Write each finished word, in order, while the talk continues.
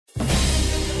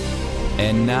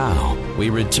And now,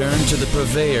 we return to the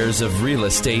purveyors of real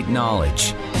estate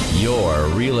knowledge, your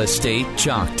Real Estate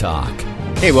Chalk Talk.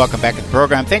 Hey, welcome back to the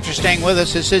program. Thanks for staying with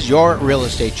us. This is your Real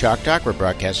Estate Chalk Talk. We're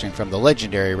broadcasting from the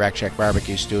legendary Rack Shack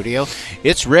Barbecue Studio.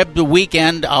 It's rib the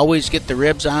weekend. Always get the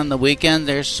ribs on the weekend.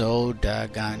 They're so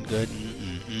doggone good.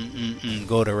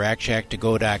 Go to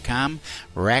RackShackToGo.com,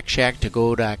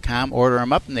 RackShackToGo.com. Order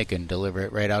them up, and they can deliver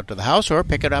it right out to the house or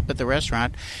pick it up at the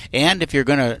restaurant. And if you're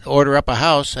going to order up a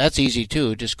house, that's easy,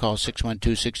 too. Just call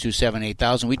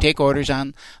 612-627-8000. We take orders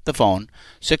on the phone,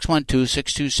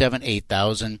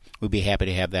 612-627-8000. We'd be happy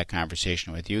to have that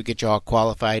conversation with you, get you all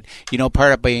qualified. You know,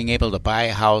 part of being able to buy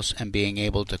a house and being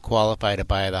able to qualify to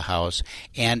buy the house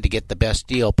and to get the best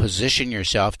deal, position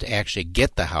yourself to actually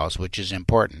get the house, which is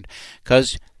important.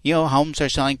 Because you know, homes are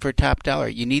selling for top dollar.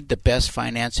 You need the best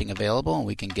financing available, and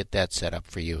we can get that set up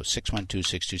for you.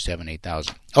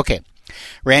 612-627-8000. Okay,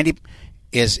 Randy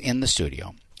is in the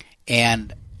studio,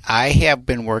 and I have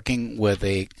been working with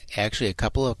actually a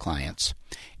couple of clients,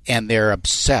 and they're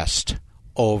obsessed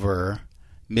over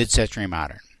mid-century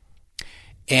modern.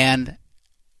 And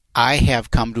I have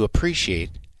come to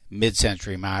appreciate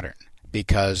mid-century modern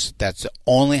because that's the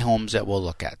only homes that we'll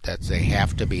look at. They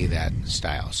have to be that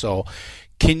style. So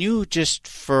can you just,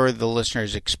 for the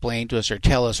listeners, explain to us or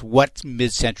tell us what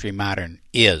mid-century modern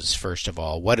is, first of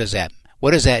all? What does that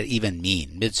even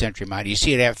mean, mid-century modern? You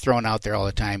see it thrown out there all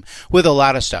the time with a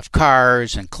lot of stuff,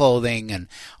 cars and clothing and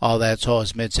all that. So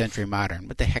it's mid-century modern.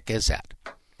 What the heck is that?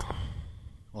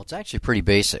 Well, it's actually pretty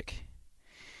basic.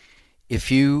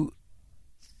 If you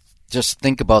just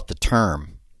think about the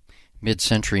term,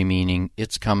 mid-century meaning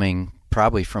it's coming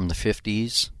probably from the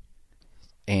 50s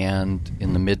and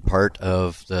in the mid part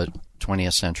of the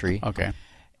 20th century. Okay.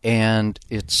 And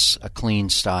it's a clean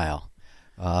style.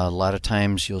 A lot of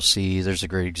times you'll see, there's a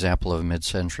great example of a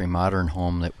mid-century modern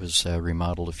home that was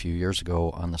remodeled a few years ago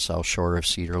on the south shore of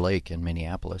Cedar Lake in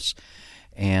Minneapolis.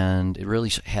 And it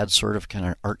really had sort of kind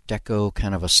of Art Deco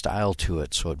kind of a style to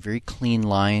it. So it very clean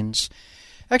lines,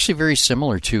 actually very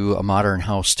similar to a modern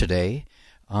house today.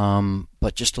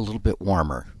 But just a little bit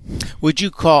warmer. Would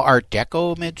you call Art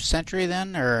Deco mid-century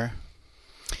then, or?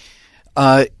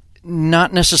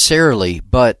 Not necessarily,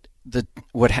 but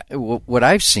what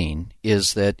I've seen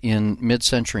is that in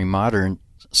mid-century modern,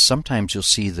 sometimes you'll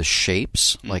see the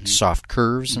shapes, like soft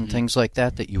curves and things like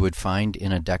that you would find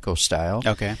in a Deco style.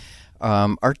 Okay.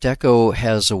 Art Deco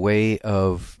has a way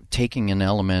of taking an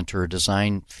element or a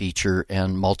design feature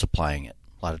and multiplying it,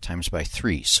 a lot of times by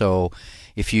 3. So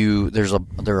there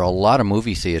are a lot of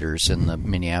movie theaters in the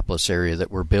Minneapolis area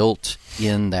that were built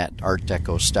in that Art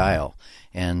Deco style,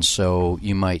 and so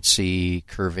you might see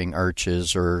curving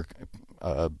arches or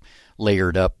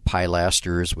layered up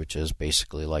pilasters, which is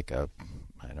basically like a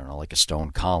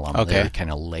stone column. Okay. They're kind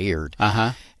of layered,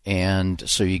 and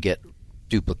so you get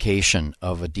duplication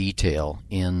of a detail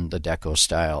in the Deco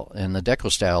style. And the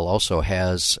Deco style also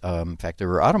has, in fact, there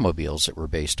were automobiles that were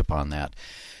based upon that.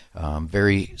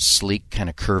 Very sleek, kind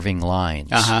of curving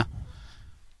lines.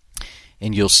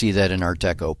 And you'll see that in Art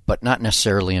Deco, but not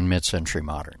necessarily in mid-century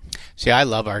modern. See, I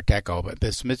love Art Deco, but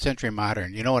this mid-century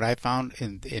modern, you know what I found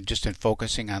in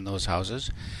focusing on those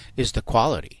houses is the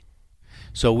quality.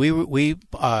 So we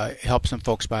helped some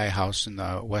folks buy a house in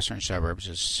the western suburbs.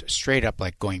 It's straight up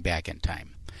like going back in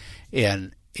time.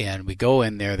 And we go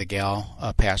in there. The gal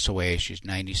passed away. She's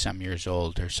 90-some years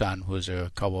old. Her son, who was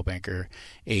a Coldwell Banker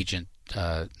agent,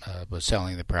 was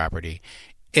selling the property.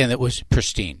 And it was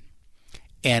pristine.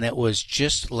 And it was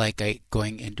just like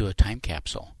going into a time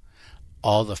capsule.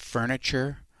 All the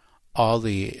furniture, all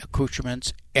the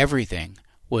accoutrements, everything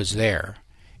was there.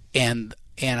 And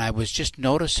I was just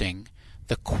noticing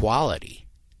the quality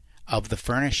of the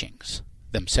furnishings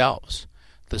themselves,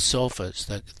 the sofas,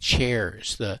 the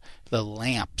chairs, the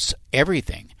lamps,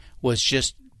 everything was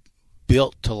just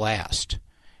built to last.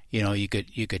 You know, you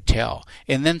could tell.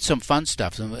 And then some fun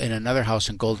stuff. In another house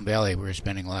in Golden Valley, we were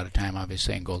spending a lot of time,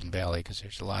 obviously, in Golden Valley because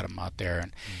there's a lot of them out there.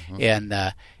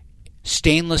 And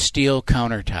stainless steel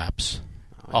countertops,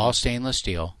 all stainless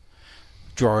steel,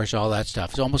 drawers, all that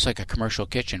stuff. It's almost like a commercial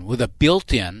kitchen with a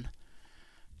built-in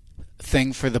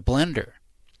thing for the blender.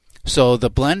 So the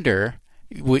blender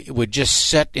would just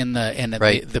set in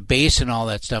the base and all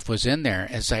that stuff was in there.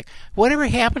 It's like, whatever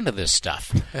happened to this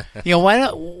stuff? You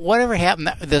know, whatever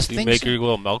happened? This thing. Make your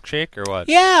little milkshake or what?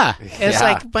 Yeah, it's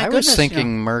like, my goodness. I was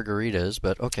thinking margaritas,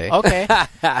 but okay. Okay.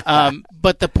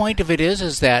 But the point of it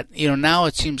is that now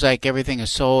it seems like everything is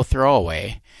so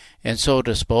throwaway, and so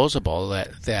disposable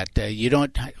that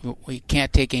we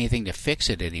can't take anything to fix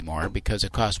it anymore because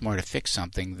it costs more to fix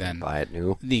something than buy it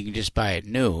new. You can just buy it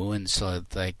new, and so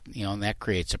and that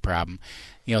creates a problem.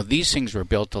 These things were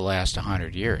built to last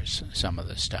 100 years. Some of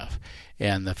this stuff,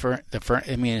 and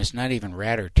I mean, it's not even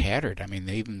rat or tattered. I mean,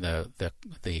 even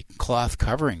the cloth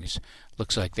coverings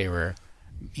looks like they were,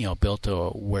 built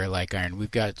to wear like iron. We've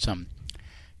got some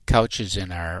couches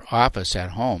in our office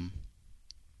at home.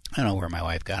 I don't know where my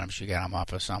wife got them. She got them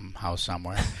off of some house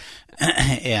somewhere,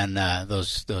 and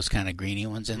those kind of greeny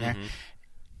ones in there,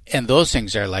 and those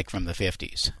things are like from the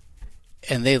 50s,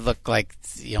 and they look like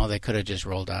they could have just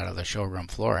rolled out of the showroom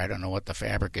floor. I don't know what the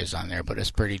fabric is on there, but it's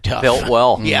pretty tough. Built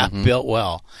well. Yeah, built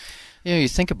well. You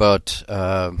think about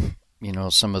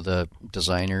some of the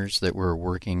designers that were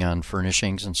working on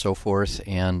furnishings and so forth,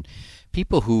 and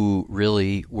people who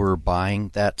really were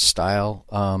buying that style.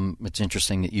 It's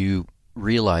interesting that you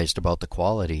realized about the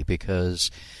quality, because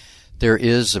there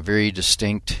is a very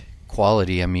distinct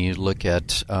quality. I mean, you look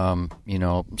at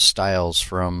styles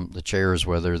from the chairs,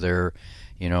 whether they're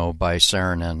by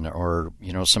Saarinen or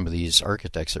some of these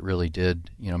architects that really did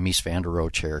Mies van der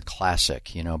Rohe chair, classic,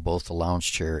 both the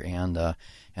lounge chair and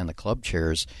the club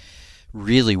chairs,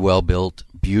 really well built,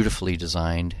 beautifully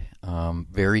designed,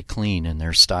 very clean in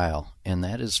their style. And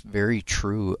that is very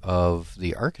true of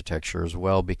the architecture as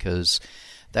well, because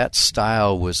that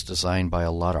style was designed by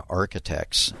a lot of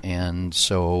architects, and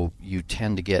so you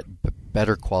tend to get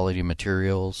better quality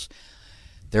materials.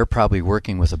 They're probably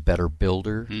working with a better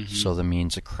builder, so that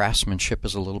means the craftsmanship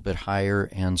is a little bit higher,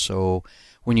 and so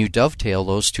when you dovetail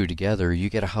those two together, you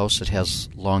get a house that has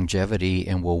longevity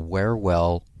and will wear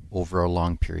well over a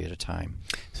long period of time.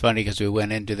 It's funny because we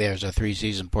went into there's a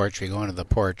 3-season porch. We go into the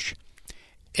porch,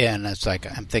 and it's like,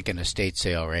 I'm thinking estate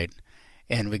sale, right?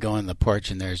 And we go in the porch,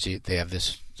 and they have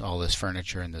all this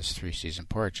furniture in this 3-season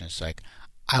porch, and it's like,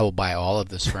 I will buy all of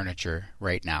this furniture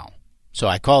right now. So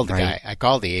I called the guy. I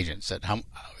called the agent. Said,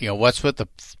 what's with the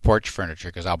porch furniture?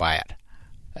 Because I'll buy it.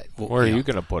 Where are you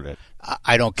going to put it?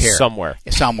 I don't care. Somewhere.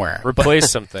 But, Replace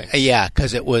something. Yeah,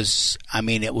 because it was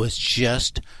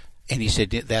just. And he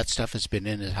said that stuff has been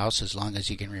in his house as long as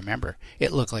he can remember.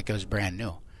 It looked like it was brand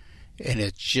new, and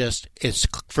it's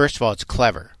first of all, it's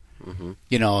clever.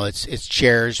 It's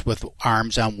chairs with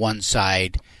arms on one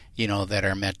side, that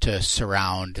are meant to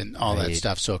surround and all that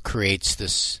stuff. So it creates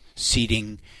this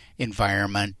seating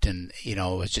environment, and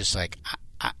it's just like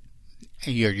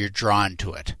you're drawn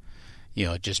to it.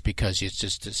 Just because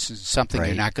it's something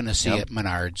you're not going to see at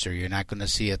Menards, or you're not going to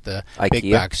see at the IKEA.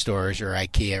 big box stores or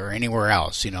IKEA or anywhere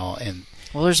else. And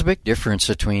well, there's a big difference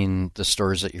between the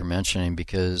stores that you're mentioning,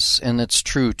 and it's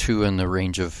true too in the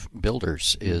range of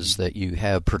builders, is that you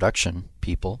have production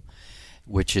people,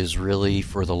 which is really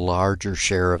for the larger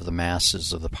share of the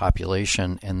masses of the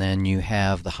population, and then you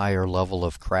have the higher level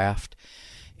of craft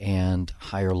and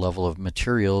higher level of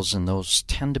materials, and those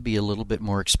tend to be a little bit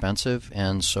more expensive,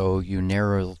 and so you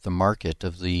narrow the market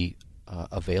of the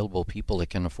available people that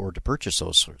can afford to purchase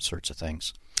those sorts of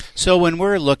things. So when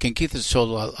we're looking, Keith has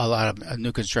sold a lot of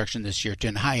new construction this year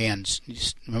to high end,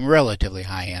 relatively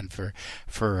high end for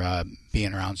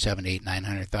being around $700,000,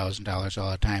 $800,000, $900,000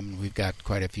 all the time. And we've got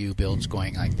quite a few builds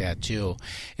going like that too.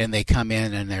 And they come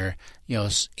in and they're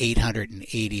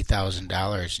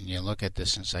 $880,000, and you look at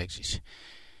this and it's like,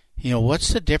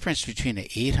 what's the difference between an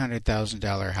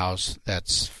 $800,000 house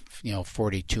that's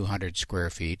 4,200 square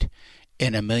feet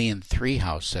and $1.3 million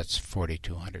house that's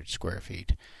 4,200 square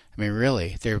feet? I mean,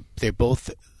 really, they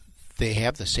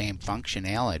have the same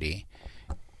functionality.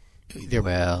 Just the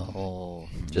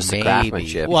maybe.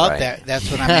 craftsmanship. Well, right? that's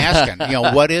what I'm asking.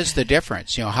 What is the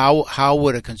difference? How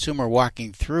would a consumer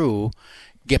walking through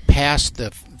get past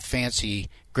the fancy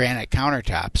granite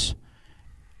countertops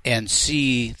and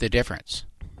see the difference?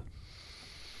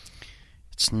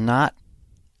 It's not,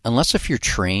 unless if you're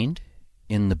trained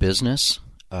in the business,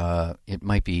 it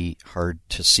might be hard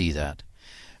to see that.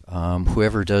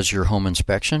 Whoever does your home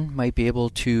inspection might be able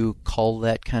to call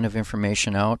that kind of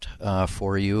information out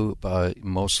for you.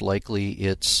 Most likely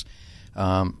it's,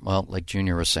 like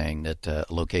Junior was saying, that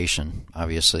location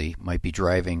obviously might be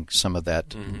driving some of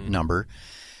that number.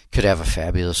 Could have a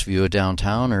fabulous view of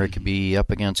downtown, or it could be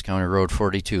up against County Road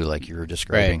 42 like you were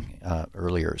describing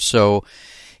earlier. So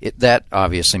that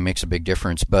obviously makes a big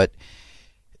difference, but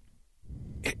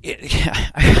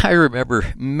I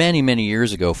remember many, many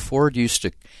years ago, Ford used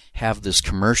to have this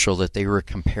commercial that they were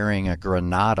comparing a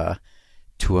Granada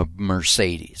to a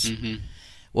Mercedes.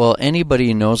 Well, anybody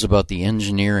who knows about the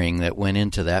engineering that went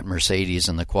into that Mercedes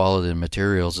and the quality of the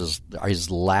materials is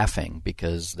laughing,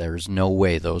 because there's no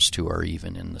way those two are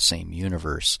even in the same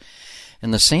universe.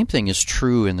 And the same thing is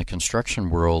true in the construction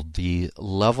world. The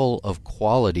level of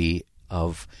quality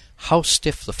of how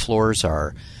stiff the floors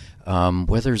are,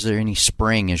 whether there's any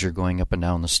spring as you're going up and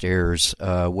down the stairs,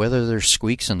 whether there's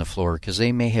squeaks in the floor, because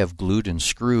they may have glued and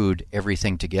screwed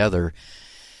everything together.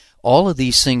 All of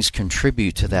these things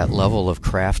contribute to that level of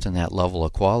craft and that level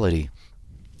of quality.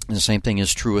 And the same thing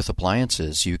is true with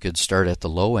appliances. You could start at the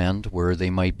low end where they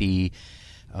might be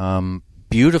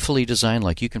beautifully designed.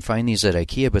 Like you can find these at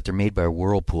IKEA, but they're made by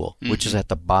Whirlpool, which is at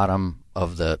the bottom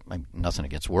of the. Nothing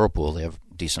against Whirlpool; they have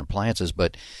decent appliances,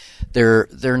 but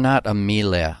they're not a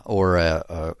Miele or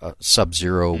a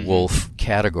Sub-Zero Wolf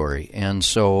category, and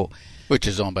so which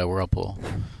is owned by Whirlpool.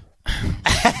 On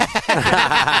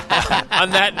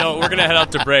that note, we're going to head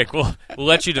out to break. We'll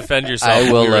let you defend yourself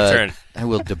when we return. I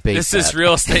will debate This is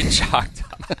Real Estate Chalk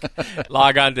Talk.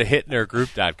 Log on to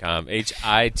hittnergroup.com,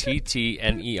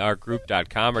 HITTNER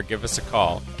group.com, or give us a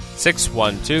call,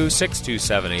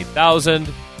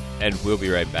 612-627-8000, and we'll be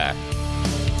right back.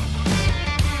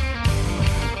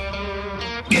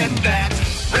 Get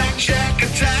that Rack Shack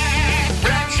attack.